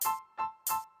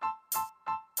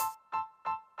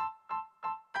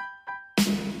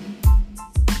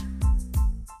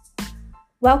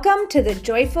Welcome to the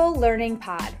Joyful Learning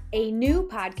Pod, a new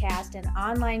podcast and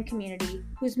online community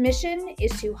whose mission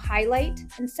is to highlight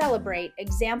and celebrate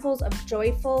examples of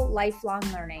joyful lifelong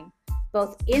learning,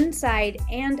 both inside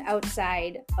and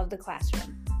outside of the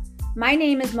classroom. My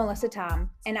name is Melissa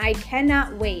Thom, and I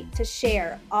cannot wait to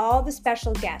share all the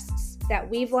special guests that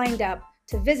we've lined up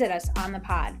to visit us on the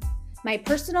pod. My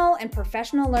personal and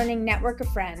professional learning network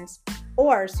of friends,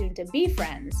 or soon-to-be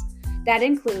friends, that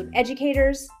include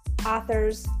educators,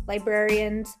 authors,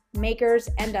 librarians, makers,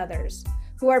 and others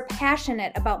who are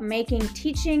passionate about making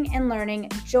teaching and learning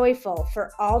joyful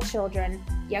for all children,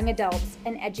 young adults,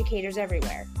 and educators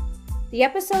everywhere. The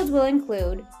episodes will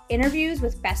include interviews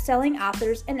with best-selling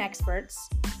authors and experts,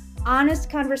 honest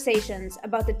conversations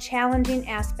about the challenging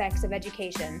aspects of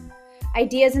education,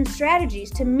 ideas and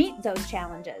strategies to meet those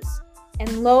challenges,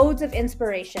 and loads of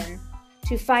inspiration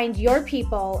to find your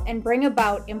people and bring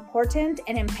about important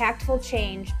and impactful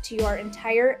change to your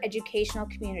entire educational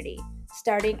community,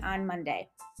 starting on Monday.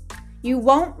 You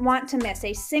won't want to miss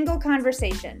a single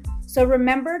conversation, so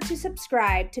remember to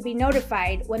subscribe to be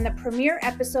notified when the premiere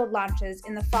episode launches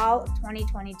in the fall of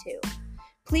 2022.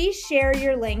 Please share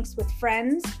your links with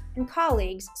friends and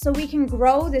colleagues so we can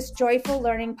grow this Joyful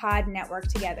Learning Pod network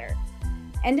together.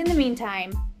 And in the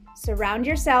meantime, surround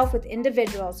yourself with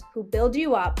individuals who build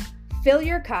you up, fill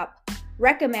your cup,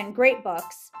 recommend great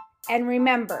books, and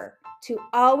remember to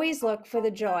always look for the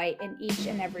joy in each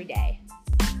and every day.